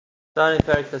Starting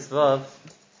Perek Tesvav,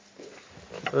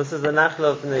 this is the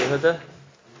Nachla of Bnei Yehuda.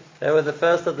 They were the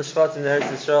first of the Shvatim in Eretz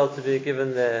Yisrael to be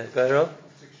given the Goyrel,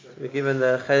 to be given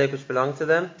the Chelek which belonged to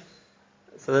them.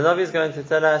 So the Navi is going to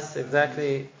tell us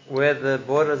exactly where the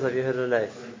borders of Yehuda lay.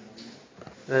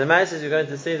 And the message you're going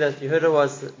to see that Yehuda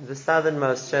was the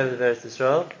southernmost Shevet of Eretz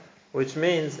Yisrael, which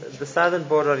means the southern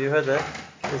border of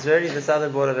Yehuda is really the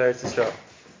southern border of Eretz Yisrael.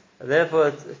 And therefore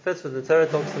it fits with the Torah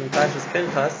talks in Parshas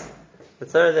Pinchas. The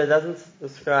Torah there doesn't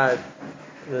describe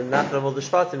the Nachla of all the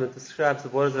Shvatim, it describes the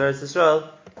borders of Eretz Yisrael,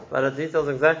 but it details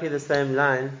exactly the same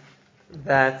line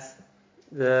that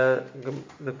the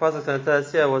Pasuk going to tell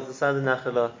us here was the southern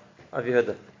Nachla of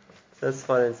Yehuda. So let's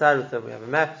follow inside with them. We have a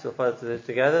map, so we'll follow it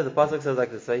together. The Pasuk says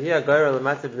like this: So here, Goyrel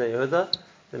Lamati Bnei Yehuda,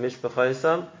 the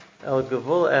Mishpachoisam, El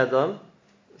Gevul Edom.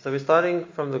 So we're starting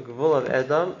from the Gevul of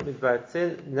Edom, Midbar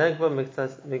Tzin, Negva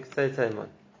Miktzei Taimon.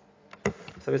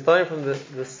 So we're starting from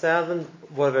the southern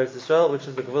border of Eretz Yisrael, which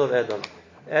is the Gevul of Edom.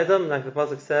 Edom, like the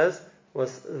Pasuk says,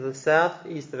 was the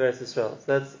southeast of Eretz Yisrael.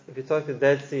 So that's, if you talk the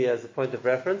Dead Sea as a point of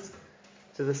reference,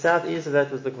 to the southeast of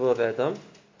that was the Gevul of Edom.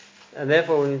 And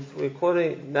therefore, when we're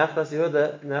quoting Nachlas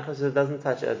Yehuda doesn't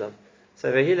touch Edom.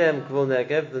 So Vehilem Gevul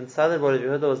Negev, the southern border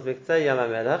of Yehuda was Miktzei Yam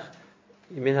HaMelech.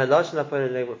 You mean Halash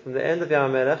Napon from the end of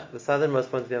Yam HaMelech, the southernmost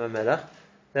point of Yam HaMelech.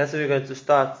 That's where we're going to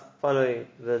start following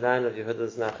the line of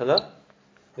Yehuda's Nachla.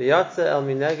 V'yatze el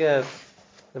minegev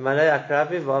the Malei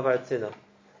Akrabim v'avar Tzino.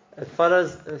 It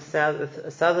follows a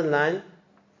southern line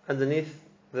underneath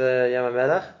the Yam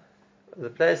HaMelech. The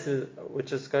place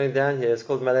which is going down here is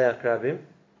called Malei Akrabim.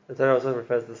 The Torah also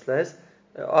refers to this place.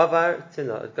 Avar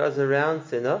Tzino. It goes around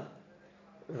Tzino.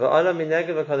 V'ala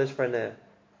minegev v'kadosh Barnea.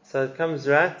 So it comes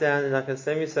right down in like a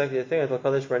semicircular thing until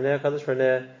Kadosh Barnea. Kadosh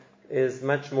Barnea is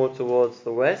much more towards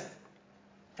the west.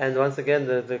 And once again,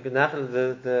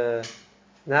 the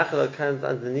Nachla comes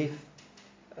underneath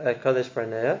Kadosh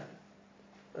Barnea.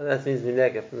 That means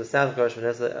Minegah, from the south of Kadosh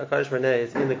Barnea. So Kadosh Barnea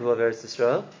is in the Gevul of Eretz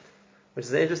Yisrael, which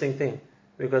is an interesting thing,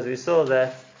 because we saw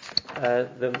that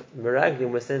the Meraglim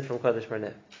were sent from Kadosh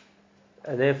Barnea.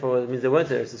 And therefore, it means they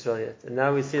weren't in Eretz Yisrael yet. And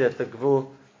now we see that the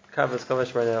Gevul covers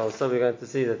Kadosh Barnea also. We're going to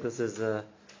see that this is a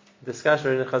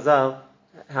discussion in Chazal,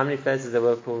 how many places there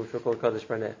were called Kadosh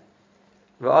Barnea.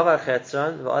 V'avar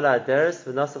Chetzron, v'ala Aderes,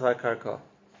 v'nasav HaKarka.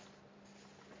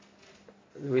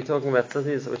 We're talking about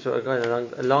cities which are going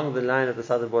along the line of the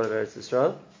southern border of Eretz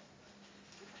Yisrael.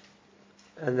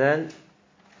 And then,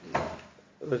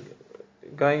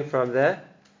 going from there,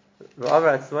 it goes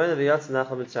past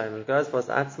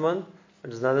Atzmon,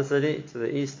 which is another city to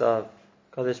the east of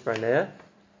Kadesh Barnea.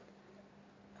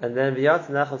 And then V'yatz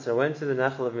Nachal went to the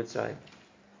Nachal of Mitzrayim.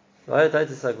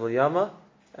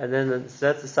 And then so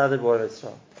that's the southern border of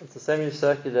Israel. It's a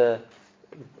semicircular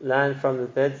line from the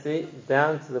Dead Sea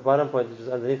down to the bottom point, which is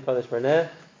underneath Kadesh Barnea,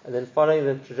 and then following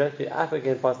the trajectory up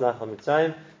again past Nachal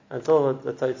Mitzrayim until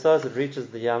the Taitzos, it reaches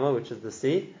the Yama, which is the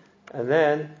sea, and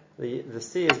then the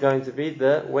sea is going to be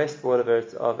the west border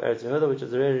of Eretz Yehuda, which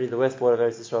is really the west border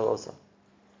of Eretz Yisrael also.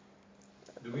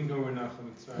 Do we know where Nachal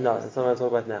Mitzrayim is? No, that's what I'm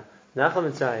talking about now. Nachal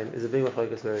Mitzrayim is a big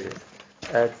machlokes where it is.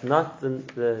 It's not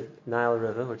the Nile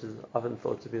River, which is often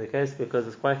thought to be the case, because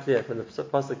it's quite clear from the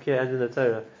Pasuk here and in the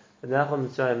Torah, the Nachal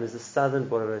Mitzrayim is the southern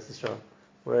border of Eretz Yisrael,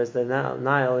 whereas the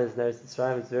Nile is Eretz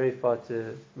Yisrael. It's very far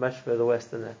to much further west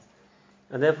than that.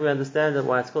 And therefore we understand that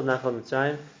why it's called Nachal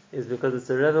Mitzrayim is because it's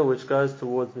a river which goes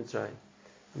towards Mitzrayim.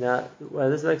 Now,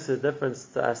 this makes a difference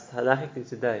to us halachically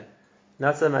today,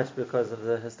 not so much because of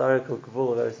the historical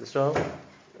Gevul of Eretz Yisrael.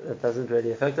 That doesn't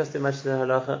really affect us too much in the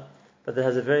halacha, but it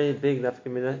has a very big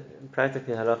nafkamina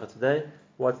practically in halacha today.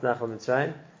 What's Nachal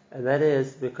Mitzrayim? And that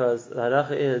is because the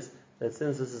halacha is that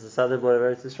since this is the southern border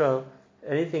of Eretz Yisrael,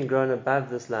 anything grown above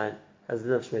this line has a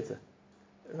din of Shemitah.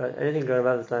 Right? Anything grown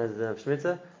above this line has a din of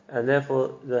Shemitah, and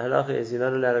therefore the halacha is you're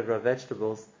not allowed to grow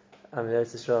vegetables in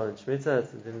Eretz Yisrael and Shemitah.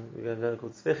 It's a din we're going to learn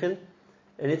called Tzfichin.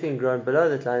 Anything grown below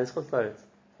that line is Chutz La'aretz,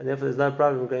 and therefore there's no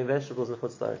problem growing vegetables in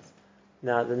Chutz La'aretz.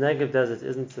 Now the Negev desert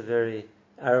isn't a very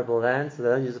arable land, so they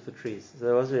don't use it for trees. So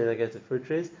there wasn't really negate to fruit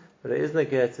trees, but there is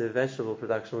negate to vegetable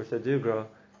production, which they do grow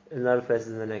in a lot of places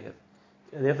in the Negev.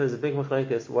 And therefore there's a big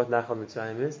machlokes what Nachal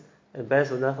Mitzrayim is. And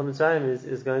based on what Nachal Mitzrayim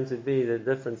is going to be the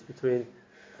difference between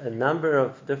a number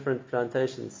of different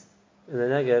plantations in the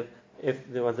Negev, if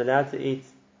one's allowed to eat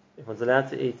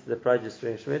the produce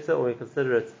during Shemitah, or we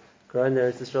consider it grown there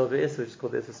in Yisrael V'is, which is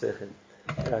called Isra Sechin.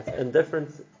 Right. And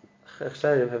different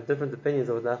Chesharim have different opinions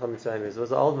of what Nachal Mitzrayim is. It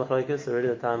was the old machlokes already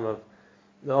at the time of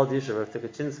the old Yishuv of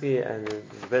Tukachinsky and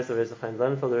the best of Reza Chaim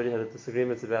Sonnenfeld already had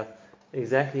disagreements about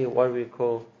exactly what we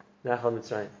call Nachal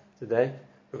Mitzrayim today,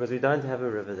 because we don't have a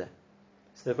river there.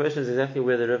 So the question is exactly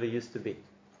where the river used to be.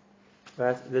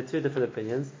 Right? There are two different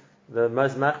opinions. The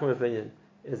most machmir opinion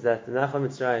is that the Nachal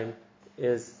Mitzrayim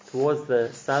is towards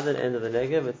the southern end of the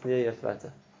Negev. It's near Yotvata,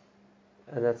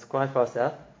 and that's quite far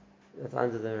south. It's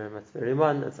under the Matzvah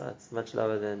Rimon. It's much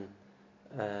lower than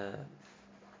the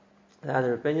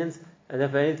other opinions. And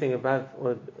if anything above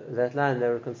that line, they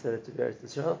would consider it to be Eretz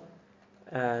Yisrael.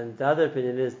 And the other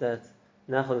opinion is that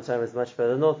Nachal Mitzrayim is much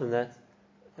further north than that.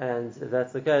 And if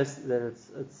that's the case, then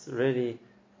it's really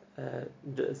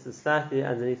it's slightly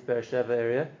underneath Beersheba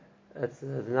area. It's the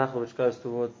Nachal which goes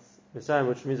towards Mitzrayim,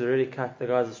 which means we already cut the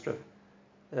Gaza Strip.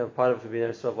 Part of it would be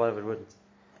Eretz Yisrael, part of it wouldn't.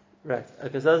 Right.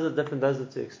 Because those are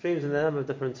two extremes, and there are a number of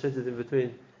different shittas in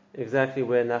between exactly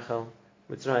where Nachal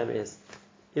Mitzrayim is.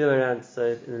 Either way around,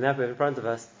 so in the map in front of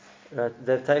us, right,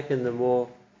 they've taken the more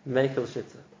Mekel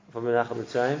shitta from Nachal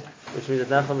Mitzrayim, which means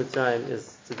that Nachal Mitzrayim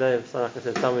is today, like I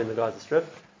said, somewhere in the Gaza Strip,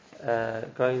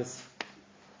 going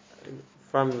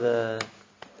from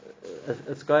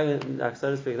it's going, like,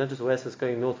 so to speak, not just west, it's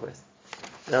going northwest.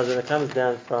 Now when it comes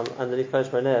down from underneath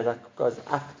Kodesh Barnea, that goes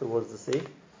up towards the sea.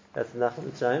 That's Nachal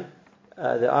Mitzrayim.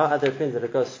 There are other opinions that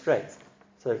it goes straight.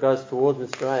 So it goes towards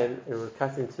Mitzrayim, it will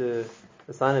cut into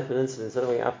the Sinai Peninsula. Instead of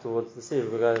going up towards the sea,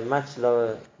 it will go much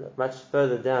lower, much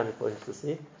further down before it hits the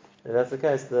sea. If that's the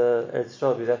case, the Eretz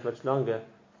Yisrael will be that much longer,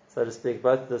 so to speak,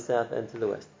 both to the south and to the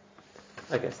west.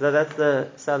 Okay, so that's the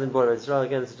southern border of Israel.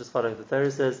 Again, this is just following the Torah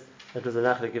says. It was a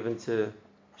nachla given to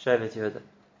Shevet Yehuda.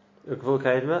 Gvul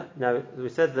Kaidma. Now we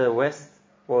said the west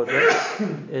border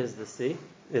is the sea,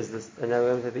 and now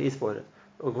we're going to the east border.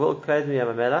 Gvul Kaidma Yam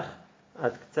HaMelach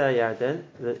at K'tzei Yarden.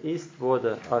 The east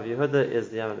border of Yehuda is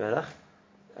the Yam HaMelach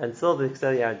until the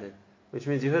K'tzei Yarden, which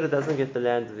means Yehuda doesn't get the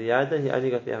land of the Yarden. He only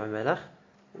got the Yam HaMelach.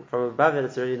 From above that,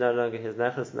 it's already no longer his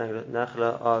nachla. It's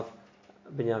nachla of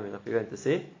Binyamin, like we're going to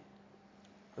see.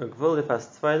 Gvul Lefas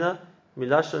Tzfayna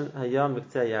Milashon Hayam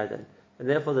B'Ktzei Yarden. And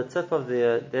therefore the tip of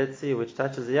the Dead Sea which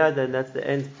touches the Yarden, that's the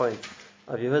end point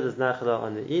of Yehuda's Nachla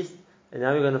on the east. And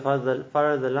now we're going to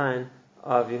follow the line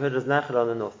of Yehuda's Nachla on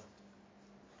the north.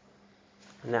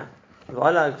 Now, so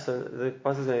the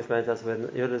Pasuk is going to explain to us where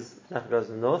Yehuda's Nachla goes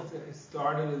to the north. It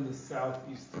started in the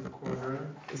southeastern corner.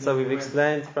 So we've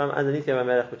explained from underneath Yam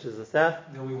HaMelech, which is the south.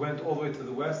 Then we went all the way to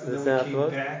the west, and the then we came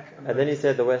back. And then he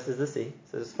said the west is the sea,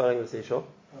 so just following the seashore.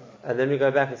 And then we go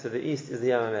back and so the east is the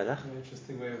Yam HaMelech. An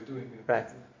interesting way of doing it. Right.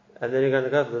 And then you're going to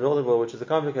go for the northern border, which is a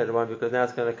complicated one because now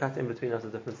it's going to cut in between lots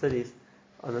of different cities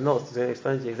on the north. So it's going to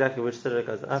explain to you exactly which city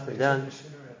goes up and down.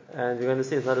 And you're going to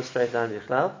see it's not a straight line. Is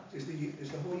the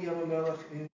whole Yam HaMelech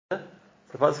in? So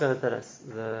the Pasuk is going to tell us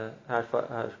how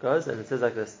it goes, and it says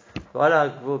like this: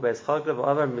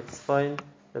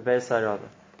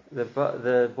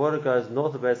 the border goes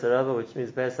north of Beis Harava, which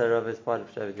means Beis Harava is part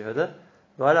of Shevet Yehuda.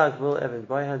 Against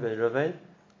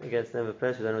the name of a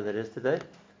place, we don't know what that is today.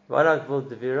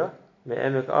 Devira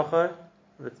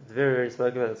already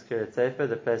spoke about the Kiryat Sefer,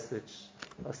 the place which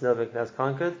Osnilvik has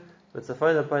conquered. It's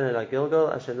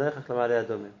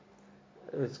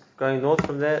going north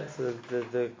from there, so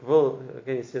the Gvul,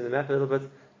 again you see in the map a little bit,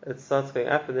 it starts going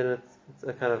up and then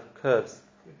it kind of curves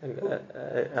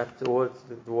up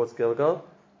towards Gilgal,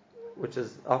 which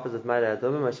is opposite Ma'ale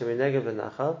Adumim, Hashem Negev and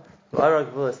Nachal.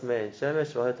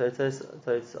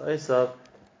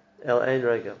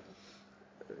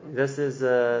 This is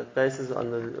places on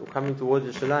the coming towards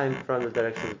Yerushalayim from the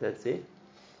direction of the Dead Sea.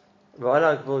 The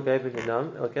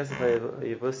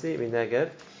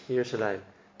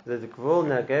Gvul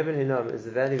now Geben Hinnom is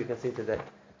the valley we can see today.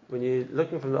 When you're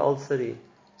looking from the old city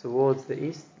towards the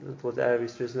east, towards the Arab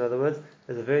East Jerusalem in other words,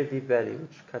 there's a very deep valley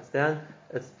which cuts down.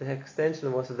 It's the extension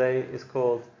of what today is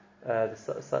called the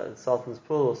Sultan's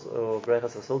Pool or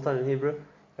Brechas HaSultan in Hebrew.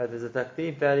 There's a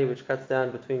deep valley which cuts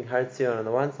down between Har Tzion on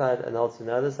the one side and also on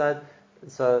the other side.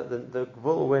 So the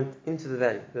Gvul went into the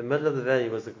valley. The middle of the valley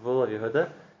was the Gvul of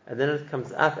Yehuda, and then it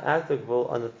comes up out the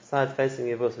Gvul on the side facing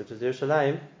Yevus, which is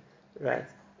Yerushalayim, right,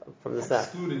 from the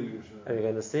south. And you're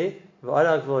going to see, so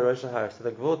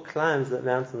the Gvul climbs that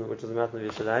mountain, which is the mountain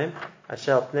of Yerushalayim,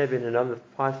 Ashel Pnei Ben Hinnom, the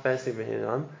part facing Ben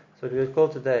Hinnom. So what we would call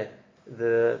today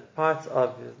the part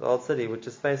of the old city which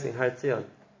is facing Har Tzion.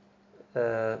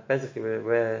 Basically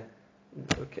where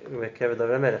Keved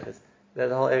HaMelech is.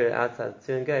 That whole area outside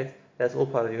Tzion Gate, that's all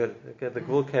part of Yehuda. The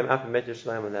Gvul came up and met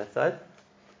Yerushalayim on that side.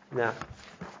 Now,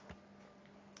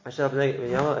 Emek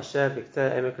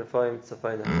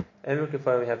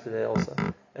Refaim we have today also.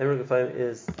 Emek Refaim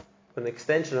is an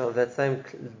extension of that same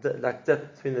like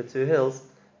dip between the two hills,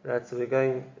 right? So we're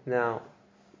going now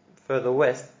further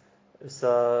west.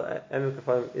 So Emek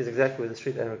Refaim is exactly where the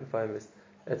street Emek Refaim is.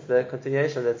 It's the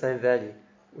continuation of that same valley,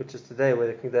 which is today where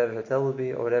the King David Hotel will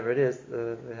be, or whatever it is.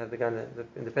 They have the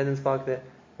Independence Park there.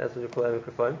 That's what we call Emek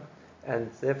Refaim.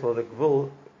 and therefore the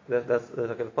Gvul, that's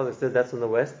like the Pasuk says, that's in the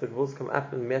west. The Gvuls come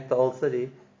up and met the old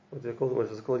city, which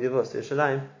was called Yavus,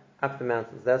 Yerushalayim, up the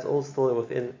mountains. That's all still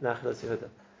within Nachlas Yehuda.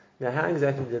 Now, how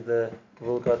exactly did the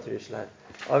Gvul go to Yerushalayim?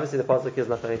 Obviously, the Pasuk is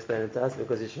not going to explain it to us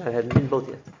because Yerushalayim hadn't been built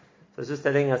yet. So it's just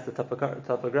telling us the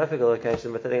topographical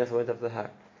location, but telling us it went up the Har.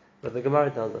 But the Gemara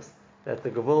tells us that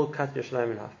the Gvul cut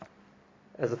Yerushalayim in half.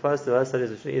 As opposed to other studies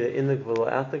which were either in the Gvul or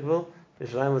out the Gvul,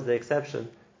 Yerushalayim was the exception,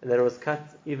 and that it was cut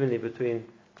evenly between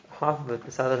half of it,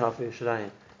 the southern half of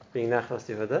Yerushalayim being Nachlas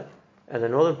Yehuda, and the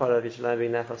northern part of Yerushalayim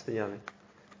being Nachlas Binyamin.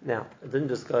 Now, it didn't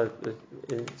just go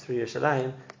through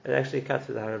Yerushalayim, it actually cut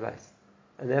through the Har Bayis.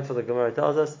 And therefore the Gemara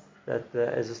tells us that the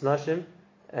Ezus Nashim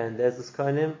and the Ezus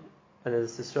Kohanim and the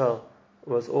Ezus Yisrael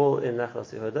was all in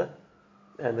Nachlas Yehuda,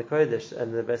 and the Kodesh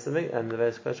and the Beis Hamikdash and the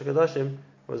Beis Kodesh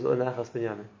was all in Nachlas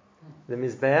Binyamin. The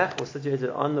Mizbeach was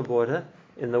situated on the border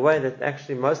in the way that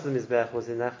actually most of the Mizbeach was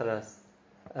in Nachlas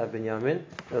Binyamin.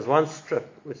 There was one strip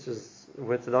which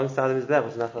went alongside the Mizbeach,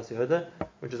 which is Nachlas Yehuda,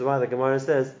 which is why the Gemara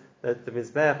says that the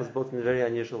Mizbeach was built in a very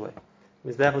unusual way.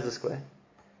 The Mizbeach was a square,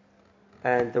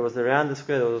 and there was around the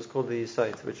square that was called the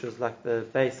Yisot, which was like the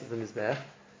base of the Mizbeach,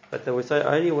 but the Yisot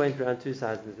only went around two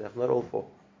sides of the Mizbeach, not all four.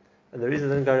 And the reason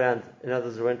it didn't go around, in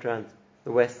others, it went around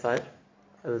the west side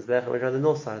of the Mizbeach, it went around the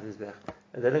north side of the Mizbeach,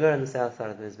 and they didn't go around the south side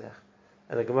of the Mizbeach.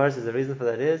 And the Gemara says the reason for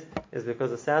that is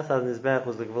because the south side of the Mizbeach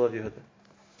was the Gvul of Yehuda.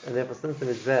 And therefore, since the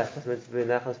Mizbeach was meant to be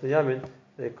Nachlas Binyamin,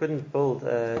 they couldn't build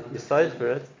a Yisod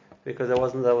for it because that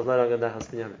was no longer Nachlas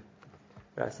Binyamin.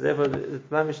 Right, so therefore, the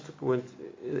Mamish went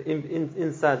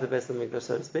inside the Beis Hamikdash,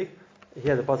 so to speak.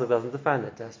 Here, the Pasuk doesn't define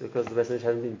that just because the Beis Hamikdash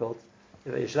hadn't been built.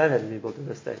 Yerushalayim hadn't been built at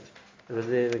this stage. It was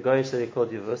the Goyish city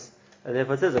called Yavus, and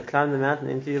therefore it says it climbed the mountain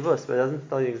into Yavus, but it doesn't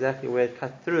tell you exactly where it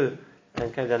cut through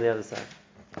and came down the other side.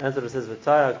 And that's what it says,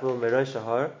 V'tara Gvul Merosh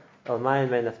Shahar, El Mayin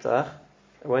Mein Naftach.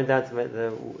 It went down to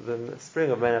the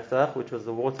spring of Mein Naftach, which was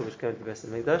the water which came to Beis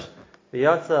Hamikdash.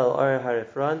 V'yatza El Ori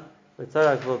HaRefron,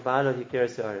 V'tara Gvul Ba'alo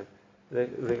Hikeres Yarim.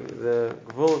 The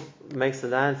Gvul makes the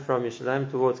land from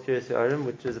Yerushalayim towards Kiryas Yearim,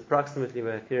 which is approximately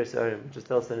where Kiryas Yearim, which is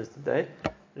Tel Son, is today.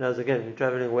 And as again, you're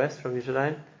traveling west from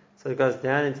Yerushalayim, so it goes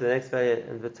down into the next valley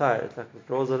in V'tar. It's like it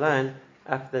draws a line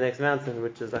up the next mountain,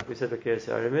 which is like we said where Kiryas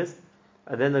Yearim is.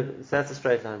 And then so that's a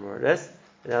straight line more or less.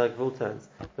 And now the Gvul turns.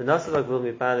 V'nasav Gvul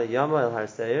Mipala Yama El Har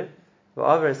Seir,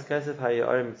 V'aver Es Kesef Ha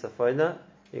Yearim Mitzafoyna,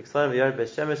 Yiksarim V'yar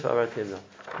Beis Shemesh V'avar Timna.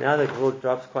 Now the Gvul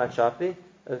drops quite sharply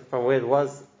from where it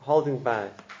was holding by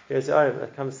Kiryas Yearim.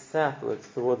 It comes southwards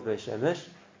towards Beis Shemesh.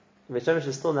 Beis Shemesh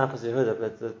is still Nachlas Yehuda,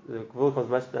 but the Gvul comes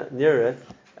much nearer it,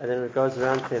 and then it goes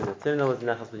around Timna. Timna was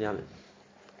Nachlas Binyamin.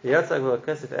 V'yatza Gvul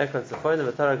Kesef Ekron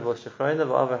Tzafoyna, V'tara Gvul Shechroyna,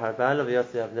 V'aver Har Ba'alo,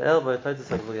 V'yatza Yavneel,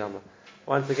 V'yatotis Gvul Yama.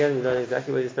 Once again, we know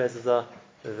exactly where these places are.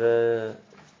 The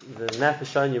map has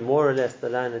shown you more or less the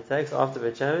line it takes after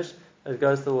Beit Shemesh. It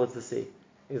goes towards the sea.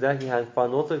 Exactly how far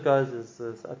north it goes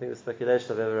is I think, the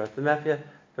speculation of whoever wrote the map here.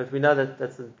 But we know that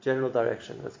that's the general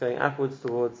direction. It's going upwards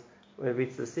towards where it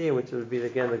meets the sea, which would be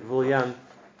again the Gvul Yam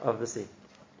of the sea.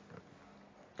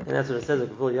 And that's what it says, the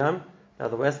Gvul Yam. Now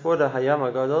the west border, Hayam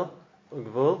Agadol,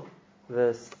 Gvul,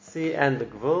 the sea and the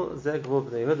Gvul, Zeh Gvul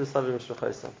B'nei Yehuda Savim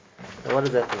Shlochosam. Now what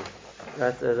does that mean?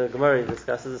 That the Gemara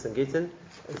discusses this in Gittin.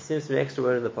 It seems to be an extra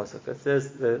word in the pasuk. It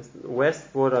says the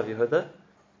west border of Yehuda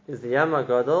is the Yam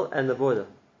Agadol and the border.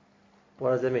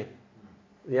 What does that mean?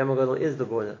 The Yam Agadol is the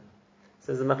border. It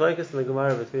says the machlokes in the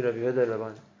Gemara between Rabbi Yehuda and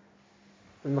Rabban.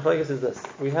 The machlokes is this: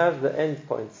 we have the end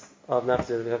points of Nachlas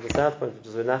Yehuda. We have the south point, which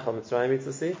is where Nachal Mitzrayim meets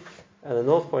the sea, and the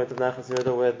north point of Nachlas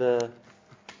Yehuda,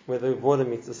 where the border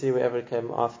meets the sea, wherever it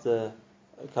came after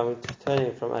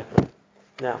turning from Akron.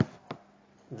 Now,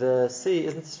 the sea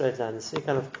isn't a straight line. The sea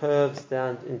kind of curves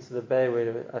down into the bay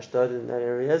where Ashdod and that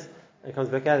area is, and comes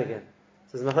back out again.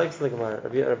 So there's machlokes in the Gemara.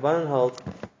 Rabbanan holds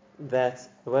that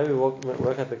the way we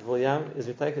work out the Gvul Yam is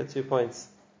we take the 2 points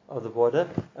of the border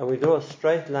and we draw a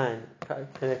straight line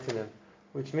connecting them,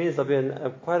 which means there'll be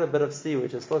quite a bit of sea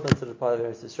which is still considered part of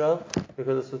Eretz Yisrael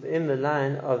because it's within the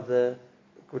line of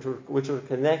which would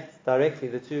connect directly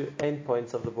the 2 end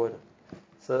points of the border.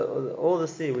 So all the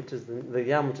sea, which is the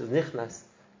Yam, which is Nichnas,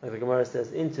 like the Gemara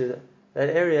says, into that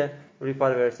area will be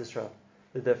part of Eretz Yisrael.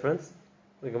 The difference,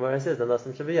 the Gemara says,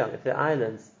 if there are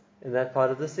islands in that part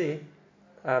of the sea,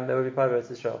 they will be part of Eretz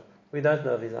Yisrael. We don't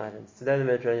know of these islands. Today the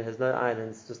Mediterranean has no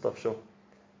islands just offshore.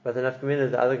 But the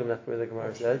Nafkamina, the other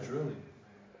Gemara says,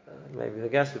 maybe the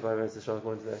gas will be part of Eretz Yisrael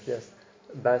according to that, yes.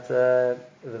 But the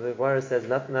Gemara says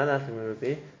nothing would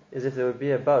be, is if there would be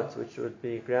a boat which would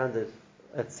be grounded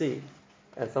at sea,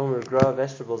 and someone would grow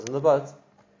vegetables in the boat,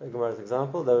 the Gemara's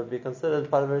example, that would be considered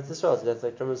part of Eretz Yisraal. So that's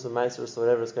like Trumas or Maasros or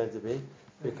whatever it's going to be,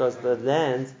 because the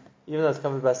land even though it's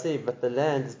covered by sea, but the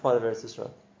land is part of Eretz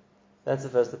Yisrael. That's the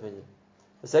first opinion.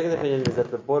 The second opinion is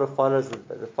that the border follows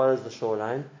the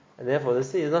shoreline, and therefore the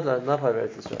sea is not part of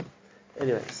Eretz Yisrael.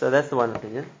 Anyway, so that's the one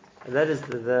opinion, and that is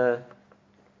the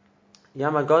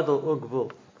Yam HaGadol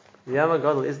Ugvul. The Yam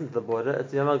HaGadol isn't the border;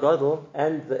 it's the Yam HaGadol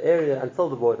and the area until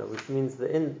the border, which means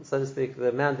so to speak, the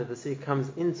amount that the sea comes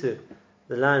into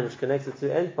the line which connects the two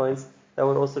endpoints. That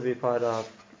would also be part of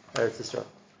Eretz Yisrael.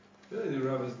 Really, the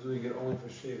Rav is doing it only for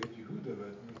Shevet Yehuda, but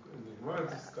in the Gemara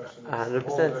discussion, it's 100%.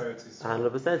 all Eretz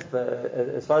Yisrael. 100%. But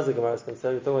as far as the Gemara is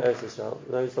concerned, we're talking about Eretz Yisrael.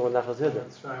 We're not talking about Nachlas Yehuda.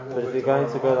 That's right, But if you're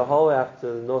going to go the whole way up to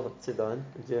the north of Sidon,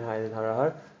 into Hayin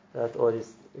Harahar,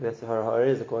 that's Harahar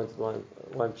is according to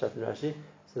one Pshat in Rashi.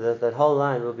 So that whole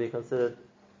line will be considered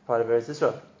part of Eretz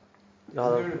Yisrael. Is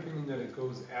there an opinion that it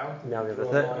goes out? Now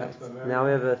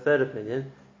we have a third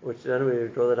opinion, which I don't know where we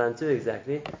draw the line to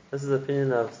exactly. This is the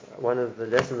opinion of one of the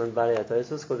lesson on Bari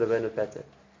Atosos called Rabbeinu Peter.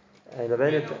 And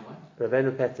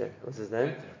Rabbeinu Peter was his name.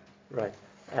 Peter. Right.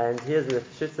 And here's the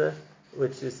Pshita,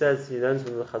 which he says, he learns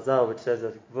from the Chazal, which says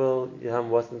that Gvul Yam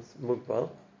wasn't Mugbal,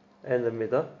 and the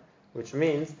Midah, which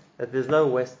means that there's no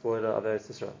west border of Eretz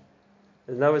Yisrael.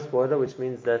 There's no west border, which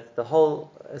means that the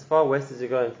whole, as far west as you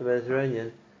go into the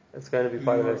Mediterranean, it's going to be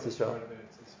part of Eretz Yisrael.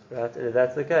 Right? And if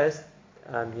that's the case,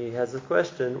 he has a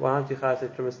question: why aren't you chayav to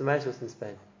take Trumas L'Maishos in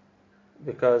Spain?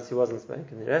 Because he was in Spain,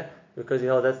 because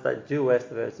that's that due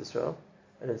west of Eretz Yisrael,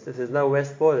 and if there's no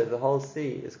west border, the whole sea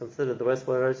is considered the west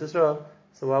border of Eretz Yisrael.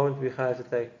 So why wouldn't we chayav to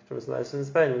take Trumas L'Maishos in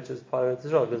Spain, which is part of Eretz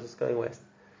Yisrael, because it's going west?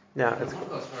 Now,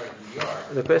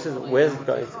 the question is,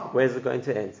 where's it going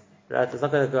to end? Right? It's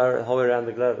not going to go the whole way around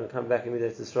the globe and come back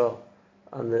immediately to Yisrael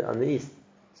on the east.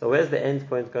 So where's the end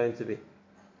point going to be?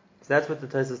 So that's what the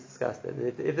Tosfos discussed.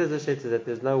 If there's a shita that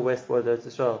there's no west border to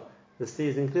Yisrael, the sea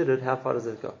is included, how far does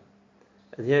it go?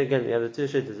 And here again we have the two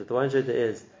shittas. The one shitta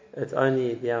is it's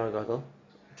only the Yam HaGadol,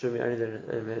 which will be only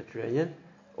the Mediterranean,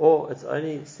 or it's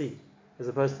only sea as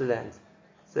opposed to land.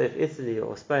 So if Italy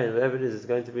or Spain, whatever it is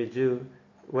going to be due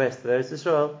west of Eretz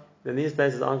Yisrael, then these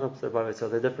places aren't considered part of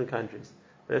Israel. They're different countries.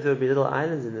 But if there would be little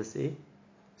islands in the sea,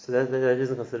 so that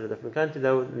isn't considered a different country,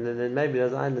 then maybe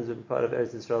those islands would be part of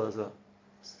Eretz Yisrael as well.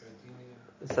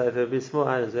 So if there would be small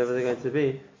islands, wherever they're going to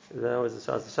be, there always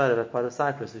a shadow about part of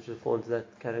Cyprus, which would fall into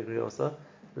that category also.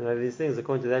 And maybe these things,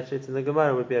 according to that shit in the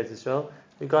Gemara, would be Eretz Yisrael.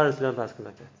 Regardless, we don't pass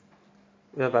like that.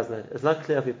 We don't pass like that. It's not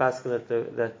clear if we pass that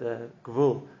the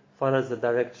Gvul follows the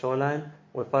direct shoreline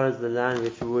or follows the line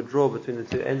which we would draw between the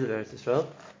two ends of Eretz Yisrael.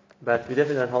 But we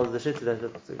definitely don't hold the shita that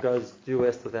it goes due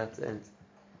west of that end.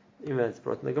 Even it's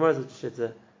brought in the Gemara as a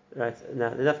shita. Right now,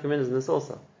 the nafka min is in this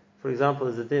also. For example,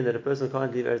 there's a din that a person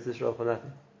can't leave Eretz Yisrael for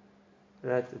nothing.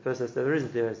 Right, the person has to have a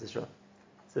reason to leave Eretz Yisrael.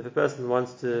 So if a person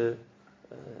wants to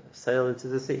sail into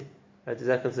the sea, right, is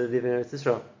that considered leaving Eretz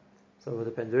Yisrael? So it will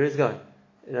depend where he's going.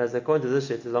 As according to this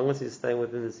shita, as long as he's staying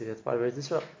within the sea, that's part of Eretz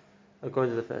Yisrael.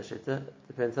 According to the first shita,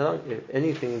 depends how long. If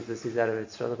anything into the sea is out of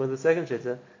Eretz Yisrael. According to the second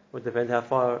shita, would depend how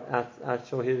far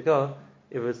outshore he would go,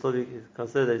 if it would still be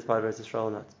considered that he's part of Eretz Yisrael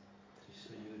or not.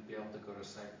 So you would be able to go to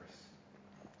Cyprus.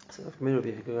 So the community would be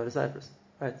if you could go to Cyprus.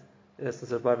 Right. That's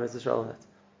considered part of Eretz Yisrael or not.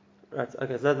 Right.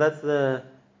 Okay, so that's the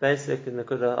basic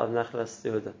Nakuda of Nachlas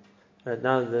Yehuda. Right,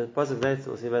 now the Pasuk later,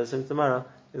 we'll see about Hashem tomorrow,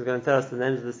 is going to tell us the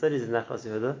names of the cities in Nachlas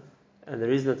Yehuda. And the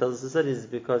reason it tells us the cities is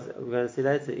because we're going to see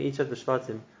later each of the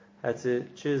Shvatim had to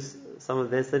choose some of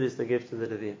their cities to give to the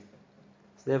Levim.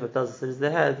 So therefore it tells us the cities they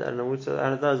had, and which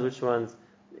out of those, which ones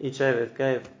each Shevet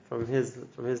gave from his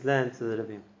land to the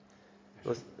Levim.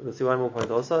 We'll see one more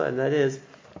point also, and that is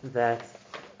that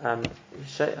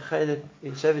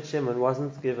Shevet Shimon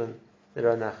wasn't given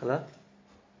their own Nachla,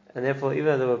 and therefore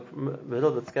even though they were a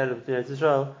little bit scattered between Eretz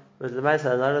Yisrael, but the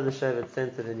Maisa, a lot of the Shevet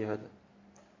centered in Yehuda.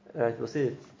 Right, we'll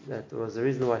see that there was a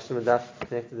reason why Shimon Daf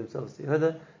connected themselves to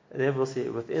Yehuda, and therefore we'll see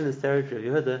within this territory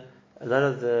of Yehuda, a lot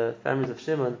of the families of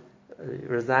Shimon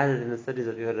resided in the cities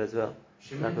of Yehuda as well.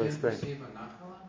 Shimon didn't receive a Nachla?